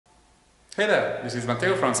Hey there, this is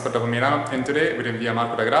Matteo from Spotahome Milan, and today we're in Via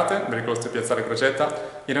Marco da Grate, very close to Piazzale Crocetta,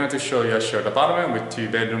 in order to show you a shared apartment with 2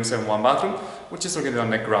 bedrooms and 1 bathroom, which is located on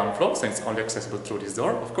the ground floor, so it's only accessible through this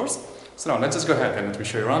door, of course. So now let's just go ahead and let me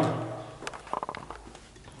show you around.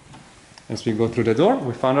 As we go through the door,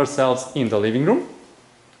 we find ourselves in the living room,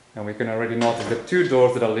 and we can already notice the 2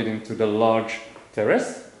 doors that are leading to the large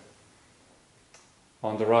terrace.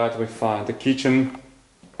 On the right we find the kitchen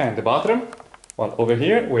and the bathroom. While over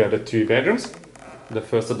here we have the 2 bedrooms, the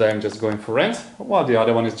first of them just going for rent, while the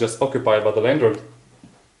other one is just occupied by the landlord.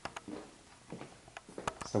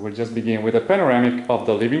 So we'll just begin with a panoramic of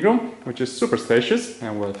the living room, which is super spacious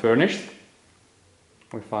and well furnished.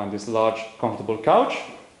 We find this large comfortable couch,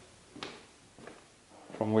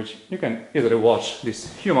 from which you can easily watch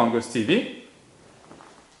this humongous TV.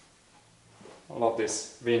 I love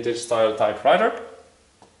this vintage style typewriter.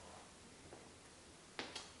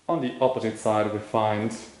 On the opposite side we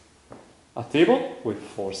find a table with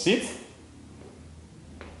 4 seats,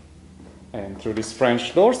 and through these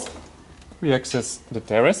French doors we access the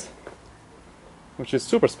terrace, which is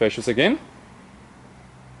super spacious again.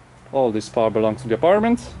 All this part belongs to the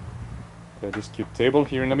apartment. There's this cute table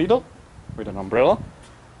here in the middle with an umbrella,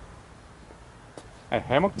 a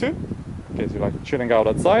hammock too, in case you like chilling out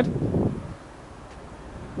outside.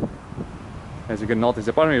 As you can notice,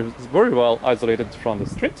 the apartment is very well isolated from the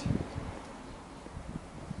street.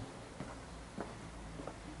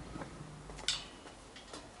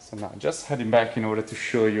 So now just heading back in order to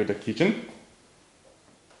show you the kitchen,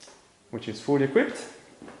 which is fully equipped.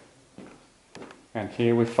 And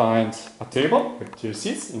here we find a table with 2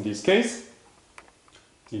 seats, in this case,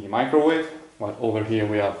 the microwave, while over here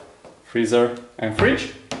we have freezer and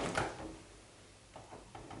fridge.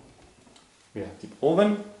 We have the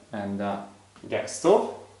oven and gas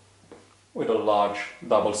stove with a large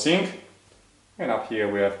double sink, and up here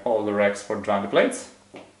we have all the racks for drying the plates.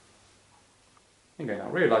 Again, I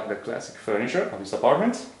really like the classic furniture of this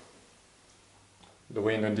apartment. The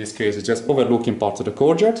window in this case is just overlooking part of the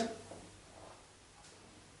courtyard.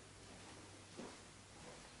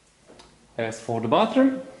 As for the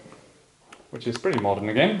bathroom, which is pretty modern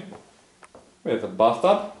again, we have a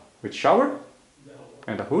bathtub with shower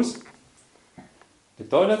and a hose. The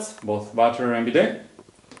toilets, both bathroom and bidet,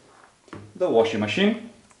 the washing machine,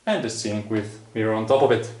 and the sink with mirror on top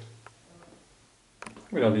of it,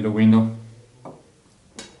 with a little window.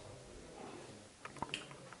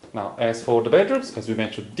 Now, as for the bedrooms, as we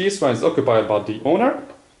mentioned, this one is occupied by the owner,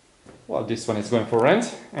 while this one is going for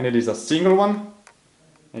rent, and it is a single one.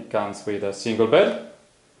 It comes with a single bed,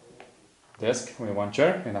 desk with 1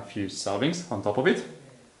 chair and a few shelvings on top of it.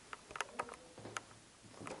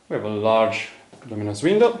 We have a large luminous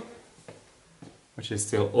window, which is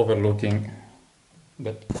still overlooking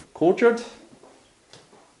the courtyard,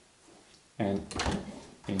 and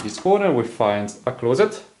in this corner we find a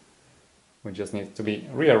closet which just needs to be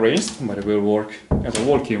rearranged, but it will work as a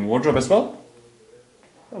walk-in wardrobe as well.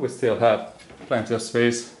 But we still have plenty of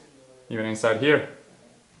space even inside here.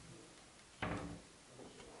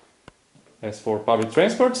 As for public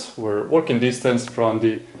transport, we're walking distance from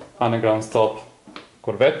the underground stop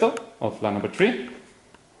Corvetto of line number 3,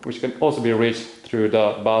 which can also be reached through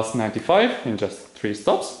the bus 95 in just 3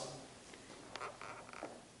 stops.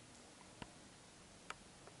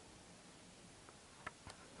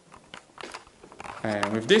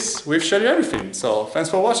 And with this, we've shown you everything. So thanks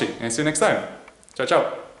for watching and see you next time. Ciao,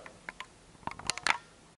 ciao.